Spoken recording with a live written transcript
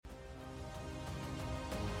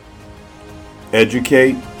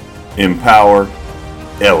educate, empower,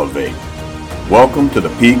 elevate. Welcome to the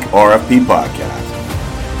Peak RFP Podcast.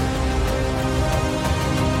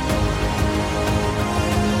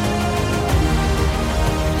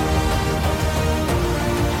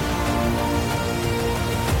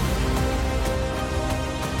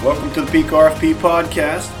 Welcome to the Peak RFP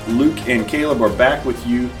Podcast. Luke and Caleb are back with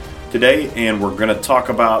you today, and we're going to talk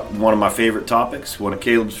about one of my favorite topics, one of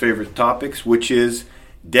Caleb's favorite topics, which is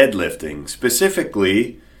deadlifting.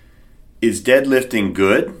 Specifically, is deadlifting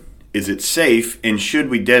good? Is it safe? And should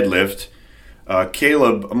we deadlift?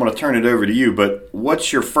 Caleb, I'm going to turn it over to you, but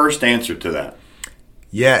what's your first answer to that?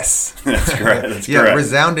 Yes. That's correct. That's yeah, correct.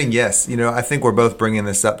 Resounding yes. You know, I think we're both bringing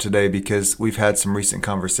this up today because we've had some recent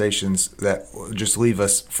conversations that just leave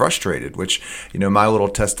us frustrated, which, you know, my little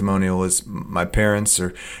testimonial is my parents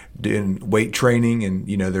are doing weight training and,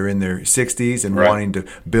 you know, they're in their 60s and wanting to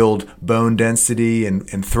build bone density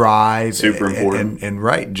and thrive. Super important.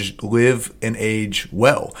 And just live and age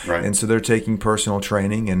well. Right. And so they're taking personal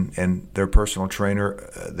training and their personal trainer,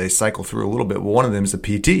 they cycle through a little bit. Well, one of them is a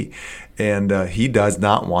PT. And he does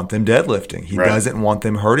not want them deadlifting. He doesn't want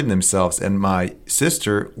them hurting themselves. And my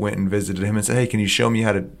sister went and visited him and said, hey, can you show me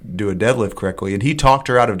how to do a deadlift correctly? And he talked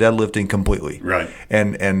her out of deadlifting completely. Right.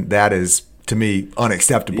 And that is, to me,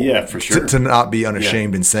 unacceptable. Yeah, for sure. To not be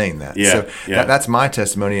unashamed in saying that. Yeah, So that's my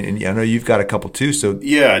testimony. And I know you've got a couple too. So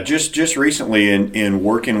yeah, just recently in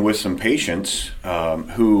working with some patients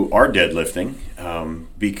who are deadlifting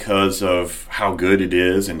because of how good it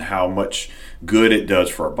is and how much good it does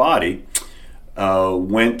for our body,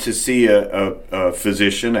 went to see a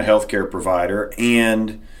physician, a healthcare provider,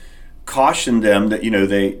 and cautioned them that, you know,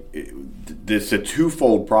 this is a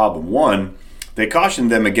twofold problem. One, they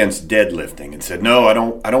cautioned them against deadlifting and said, no, I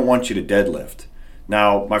don't want you to deadlift.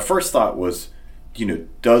 Now, my first thought was, you know,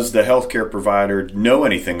 does the healthcare provider know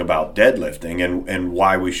anything about deadlifting and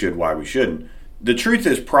why we should, why we shouldn't? The truth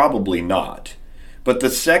is probably not. But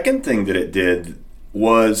the second thing that it did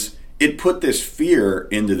was it put this fear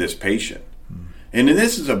into this patient. And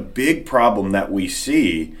this is a big problem that we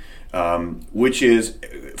see, which is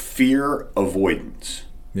fear avoidance.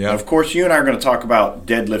 Yeah. Now, of course, you and I are going to talk about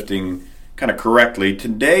deadlifting kind of correctly.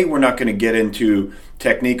 Today, we're not going to get into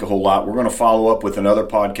technique a whole lot. We're going to follow up with another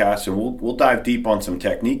podcast, and we'll dive deep on some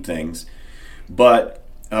technique things. But,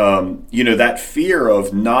 you know, that fear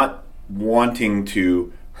of not wanting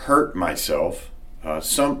to hurt myself,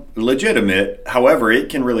 some legitimate, however, it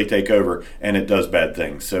can really take over, and it does bad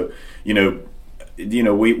things. So, you know,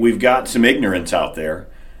 we've got some ignorance out there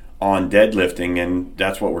on deadlifting, and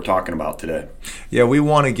that's what we're talking about today. Yeah, we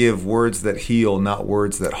want to give words that heal, not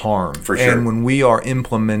words that harm. For sure. And when we are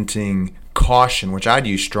implementing caution, which I'd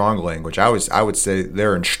use strong language, I would say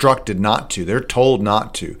they're instructed not to. They're told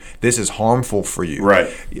not to. This is harmful for you.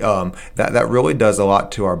 Right. That really does a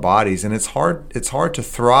lot to our bodies, and it's hard to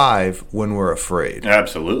thrive when we're afraid.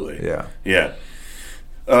 Absolutely. Yeah. Yeah.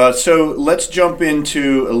 So let's jump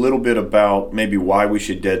into a little bit about maybe why we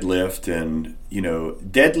should deadlift. And, you know,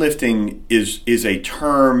 deadlifting is a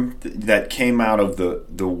term that came out of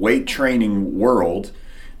the weight training world.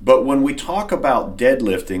 But when we talk about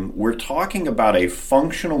deadlifting, we're talking about a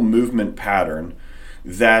functional movement pattern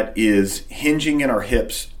that is hinging in our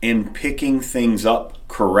hips and picking things up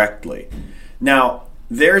correctly. Now,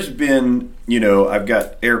 there's been, you know, I've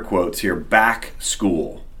got air quotes here, back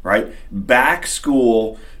school. Right? Back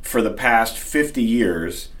school for the past 50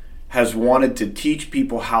 years has wanted to teach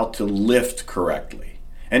people how to lift correctly.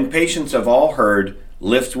 And patients have all heard,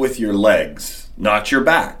 lift with your legs, not your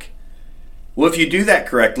back. Well, if you do that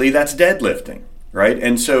correctly, that's deadlifting, right?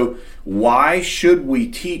 And so why should we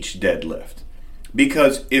teach deadlift?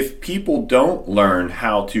 Because if people don't learn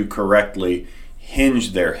how to correctly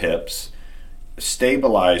hinge their hips,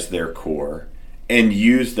 stabilize their core, and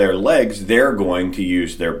use their legs, they're going to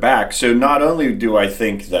use their back. So not only do I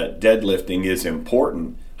think that deadlifting is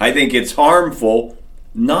important, I think it's harmful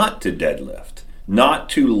not to deadlift, not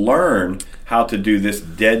to learn how to do this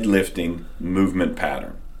deadlifting movement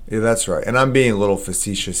pattern. Yeah, that's right. And I'm being a little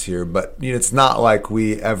facetious here, but you know, it's not like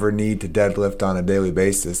we ever need to deadlift on a daily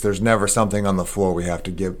basis. There's never something on the floor we have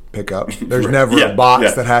to pick up. There's never a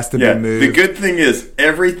box that has to be moved. The good thing is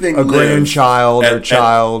everything a grandchild or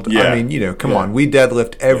child. Yeah. I mean, you know, come on. We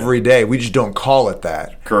deadlift every day. We just don't call it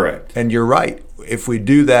that. Correct. And you're right. If we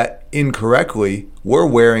do that incorrectly, we're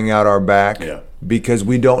wearing out our back because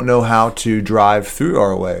we don't know how to drive through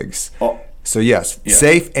our legs. So yes,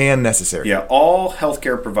 safe and necessary. Yeah, all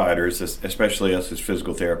healthcare providers, especially us as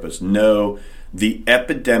physical therapists, know the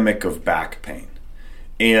epidemic of back pain.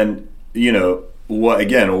 And, you know,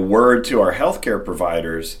 again, a word to our healthcare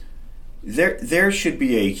providers, there should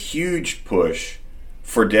be a huge push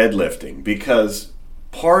for deadlifting, because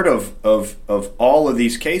part of all of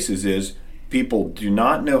these cases is people do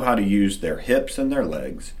not know how to use their hips and their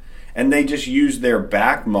legs, and they just use their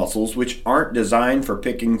back muscles, which aren't designed for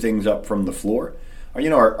picking things up from the floor.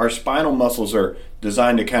 Our spinal muscles are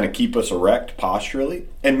designed to kind of keep us erect posturally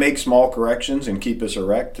and make small corrections and keep us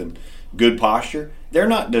erect and good posture. They're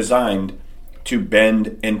not designed to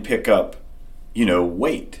bend and pick up,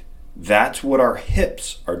 weight. That's what our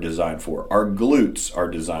hips are designed for. Our glutes are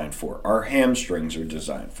designed for. Our hamstrings are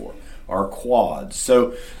designed for. Our quads.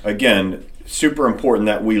 So again, super important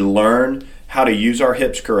that we learn how to use our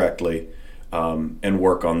hips correctly and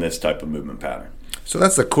work on this type of movement pattern. So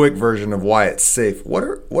that's a quick version of why it's safe. What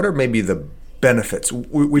are maybe the benefits?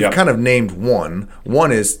 We've kind of named one.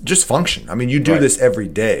 One is just function. I mean, you do this every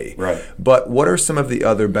day. Right. But what are some of the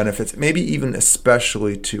other benefits, maybe even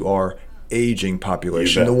especially to our aging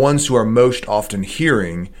population, the ones who are most often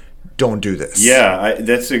hearing don't do this? Yeah,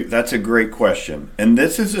 that's a great question, and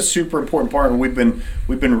this is a super important part. And we've been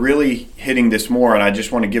really hitting this more. And I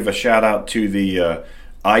just want to give a shout out to the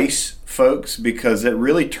ICE folks, because it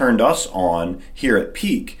really turned us on here at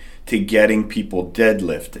Peak to getting people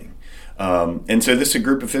deadlifting. And so this is a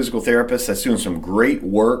group of physical therapists that's doing some great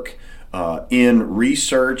work in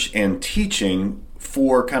research and teaching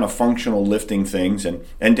for kind of functional lifting things and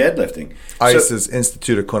deadlifting. ICE is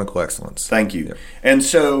Institute of Clinical Excellence. Thank you. Yep. And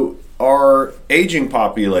so our aging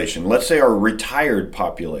population, let's say our retired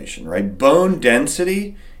population, right? Bone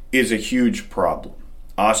density is a huge problem.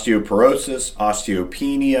 Osteoporosis,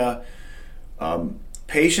 osteopenia.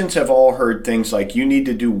 Patients have all heard things like, you need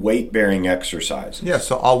to do weight-bearing exercises. Yeah,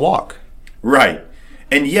 so I'll walk. Right.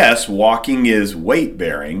 And yes, walking is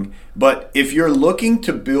weight-bearing, but if you're looking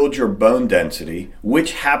to build your bone density,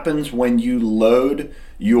 which happens when you load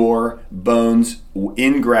your bones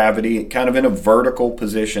in gravity, kind of in a vertical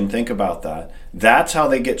position, think about that. That's how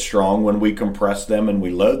they get strong, when we compress them and we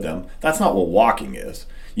load them. That's not what walking is.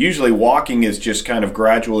 Usually walking is just kind of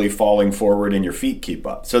gradually falling forward and your feet keep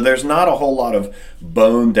up. So there's not a whole lot of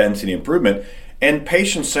bone density improvement. And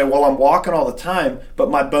patients say, well, I'm walking all the time, but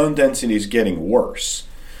my bone density is getting worse.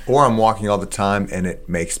 Or I'm walking all the time and it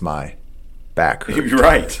makes my back hurt.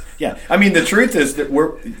 Right. Yeah. I mean, the truth is that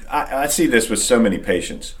I see this with so many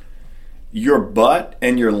patients. Your butt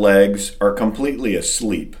and your legs are completely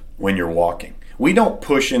asleep when you're walking. We don't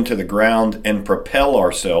push into the ground and propel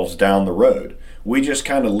ourselves down the road. We just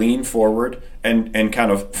kind of lean forward and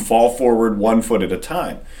kind of fall forward 1 foot at a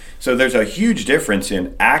time. So there's a huge difference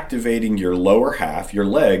in activating your lower half, your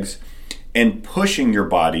legs, and pushing your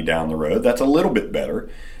body down the road. That's a little bit better.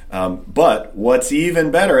 But what's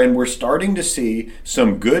even better, and we're starting to see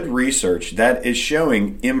some good research that is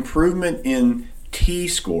showing improvement in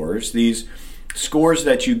T-scores, these scores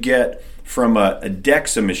that you get from a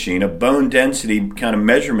DEXA machine, a bone density kind of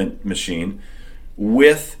measurement machine,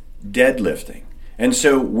 with deadlifting. And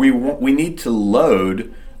so we need to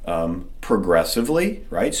load progressively,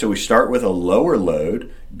 right? So we start with a lower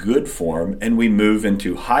load, good form, and we move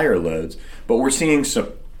into higher loads. But we're seeing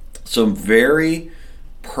some very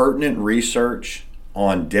pertinent research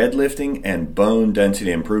on deadlifting and bone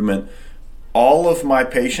density improvement. All of my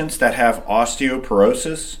patients that have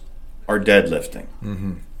osteoporosis are deadlifting.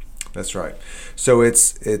 Mm-hmm. That's right. So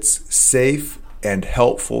it's safe and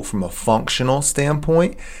helpful from a functional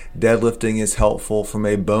standpoint. Deadlifting is helpful from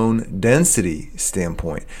a bone density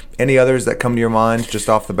standpoint. Any others that come to your mind just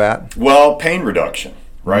off the bat? Well, pain reduction,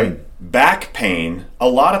 right? Back pain, a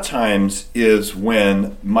lot of times, is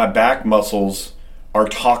when my back muscles are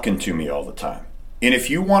talking to me all the time. And if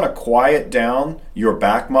you want to quiet down your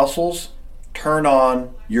back muscles, turn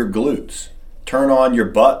on your glutes. Turn on your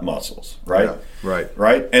butt muscles, right? Yeah,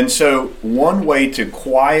 right. And so one way to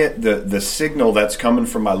quiet the signal that's coming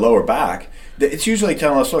from my lower back, it's usually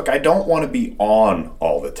telling us, look, I don't want to be on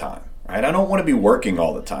all the time, right? I don't want to be working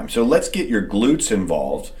all the time. So let's get your glutes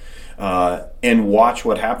involved and watch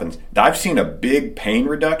what happens. I've seen a big pain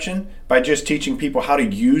reduction by just teaching people how to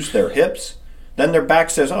use their hips. Then their back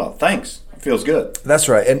says, oh, thanks. It feels good. That's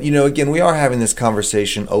right. And, again, we are having this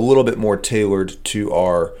conversation a little bit more tailored to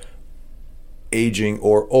our aging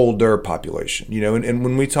or older population, and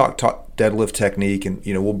when we talk deadlift technique, and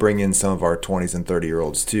we'll bring in some of our 20s and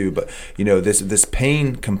 30-year-olds too, but this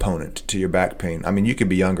pain component to your back pain, I mean, you could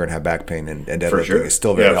be younger and have back pain, and deadlifting is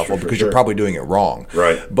still very helpful because you're probably doing it wrong.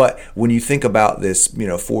 Right. But when you think about this,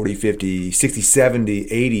 40, 50, 60, 70,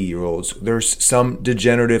 80-year-olds, there's some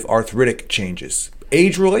degenerative arthritic changes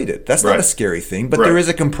age-related. That's not Right. a scary thing, but Right. there is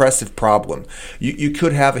a compressive problem. You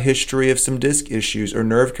could have a history of some disc issues or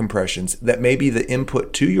nerve compressions that maybe the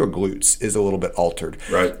input to your glutes is a little bit altered,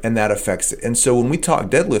 Right. and that affects it. And so when we talk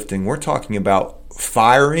deadlifting, we're talking about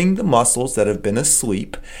firing the muscles that have been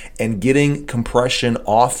asleep and getting compression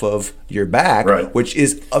off of your back, Right. which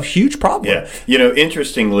is a huge problem. Yeah. You know,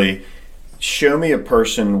 interestingly, show me a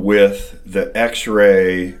person with the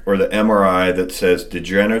X-ray or the MRI that says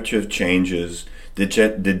degenerative changes,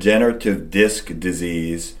 degenerative disc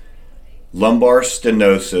disease, lumbar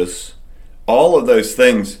stenosis, all of those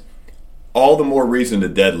things, all the more reason to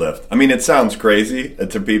deadlift. I mean, it sounds crazy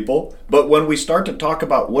to people, but when we start to talk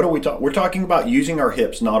about what are we talking, we're talking about using our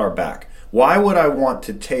hips, not our back. Why would I want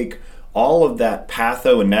to take all of that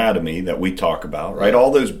pathoanatomy that we talk about, right?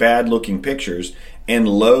 All those bad looking pictures and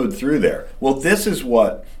load through there. Well, this is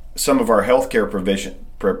what some of our healthcare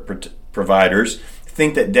providers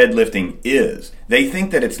think that deadlifting is. They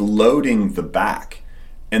think that it's loading the back,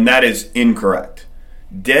 and that is incorrect.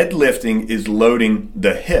 Deadlifting is loading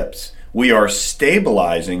the hips. We are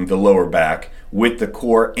stabilizing the lower back with the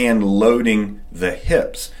core and loading the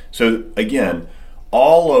hips. So again,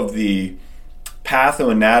 all of the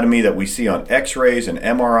pathoanatomy that we see on X-rays and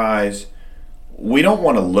MRIs, we don't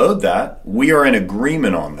want to load that. We are in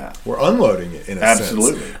agreement on that. We're unloading it in a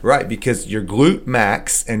Absolutely. sense. Right, because your glute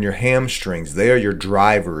max and your hamstrings, they are your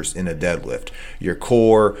drivers in a deadlift. Your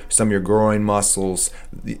core, some of your groin muscles,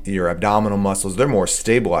 your abdominal muscles, they're more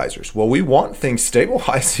stabilizers. Well, we want things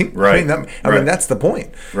stabilizing. Right. I mean, that's the point.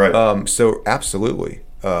 Right. So absolutely,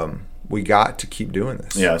 we got to keep doing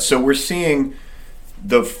this. Yeah, so we're seeing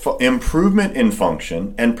the improvement in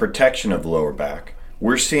function and protection of the lower back.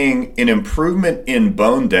 We're seeing an improvement in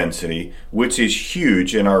bone density, which is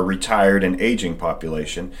huge in our retired and aging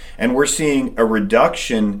population. And we're seeing a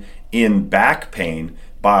reduction in back pain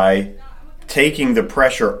by taking the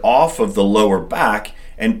pressure off of the lower back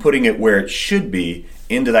and putting it where it should be,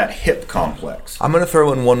 into that hip complex. I'm going to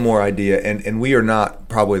throw in one more idea, and we are not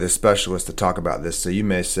probably the specialists to talk about this, so you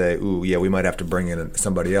may say, ooh, yeah, we might have to bring in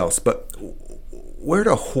somebody else. But where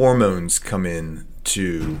do hormones come in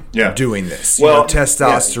to doing this? Well,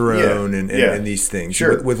 testosterone and these things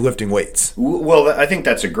with lifting weights. Well, I think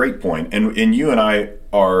that's a great point. And you and I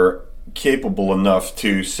are capable enough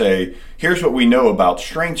to say, here's what we know about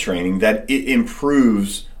strength training, that it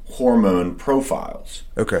improves hormone profiles.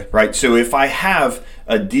 Okay. Right? So if I have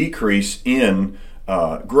a decrease in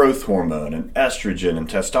growth hormone and estrogen and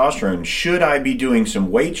testosterone, should I be doing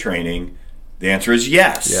some weight training? The answer is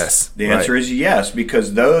yes. Yes. The answer is yes,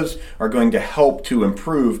 because those are going to help to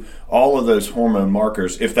improve all of those hormone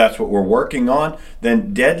markers. If that's what we're working on,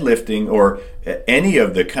 then deadlifting or any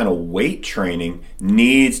of the kind of weight training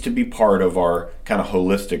needs to be part of our kind of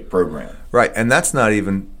holistic program. Right. And that's not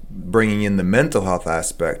even bringing in the mental health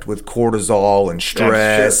aspect with cortisol and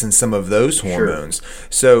stress and some of those hormones.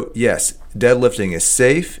 So, yes, deadlifting is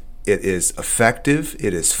safe. It is effective,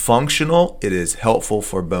 it is functional, it is helpful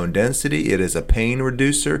for bone density, it is a pain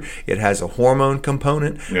reducer, it has a hormone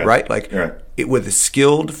component, right? With a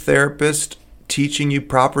skilled therapist teaching you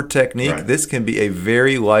proper technique, this can be a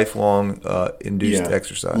very lifelong induced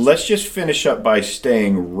exercise. Let's just finish up by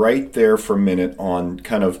staying right there for a minute on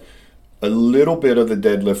kind of a little bit of the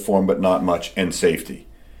deadlift form, but not much, and safety.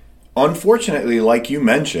 Unfortunately, like you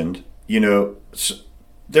mentioned,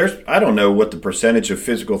 I don't know what the percentage of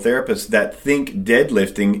physical therapists that think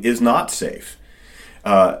deadlifting is not safe.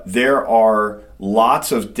 There are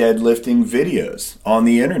lots of deadlifting videos on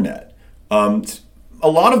the internet. A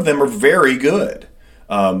lot of them are very good.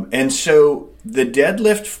 And so the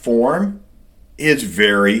deadlift form is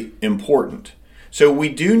very important. So we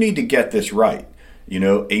do need to get this right.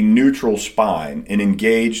 A neutral spine, an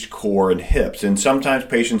engaged core and hips. And sometimes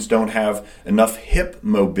patients don't have enough hip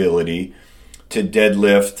mobility to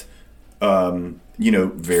deadlift,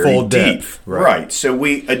 very full deep. depth, right. So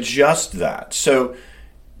we adjust that. So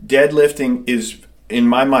deadlifting is, in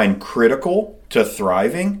my mind, critical to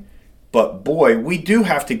thriving. But boy, we do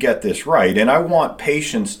have to get this right. And I want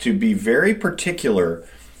patients to be very particular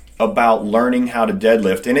about learning how to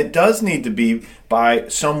deadlift. And it does need to be by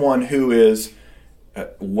someone who is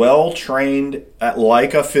well-trained,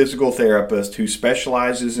 like a physical therapist who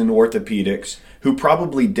specializes in orthopedics, who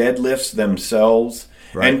probably deadlifts themselves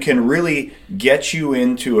and can really get you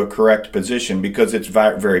into a correct position, because it's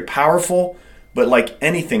very powerful, but like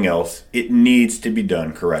anything else, it needs to be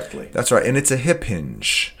done correctly. That's right. And it's a hip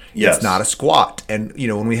hinge. Yes. It's not a squat. And,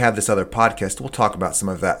 when we have this other podcast, we'll talk about some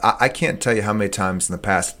of that. I can't tell you how many times in the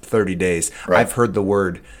past 30 days I've heard the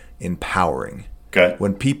word empowering. Okay.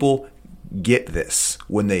 When people get this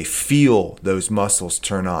when they feel those muscles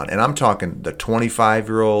turn on. And I'm talking the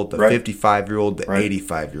 25-year-old, the 55-year-old, the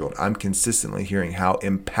 85-year-old. I'm consistently hearing how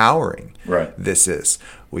empowering this is.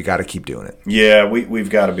 We got to keep doing it. Yeah, we've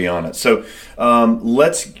got to be on it. So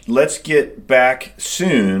let's get back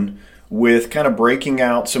soon with kind of breaking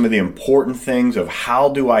out some of the important things of how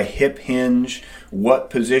do I hip hinge, what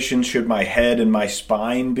position should my head and my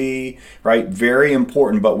spine be, right? Very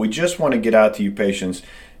important, but we just want to get out to you patients.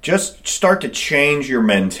 Just start to change your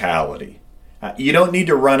mentality. You don't need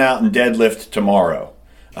to run out and deadlift tomorrow,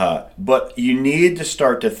 but you need to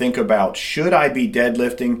start to think about, should I be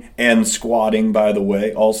deadlifting and squatting, by the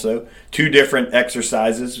way, also? Two different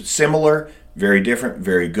exercises, similar, very different,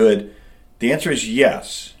 very good. The answer is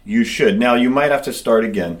yes, you should. Now, you might have to start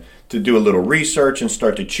again to do a little research and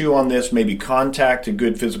start to chew on this, maybe contact a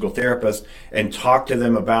good physical therapist and talk to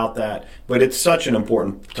them about that. But it's such an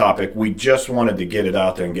important topic. We just wanted to get it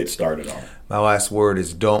out there and get started on it. My last word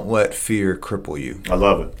is don't let fear cripple you. I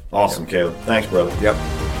love it. Awesome, Caleb. Thanks, brother.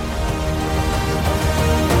 Yep.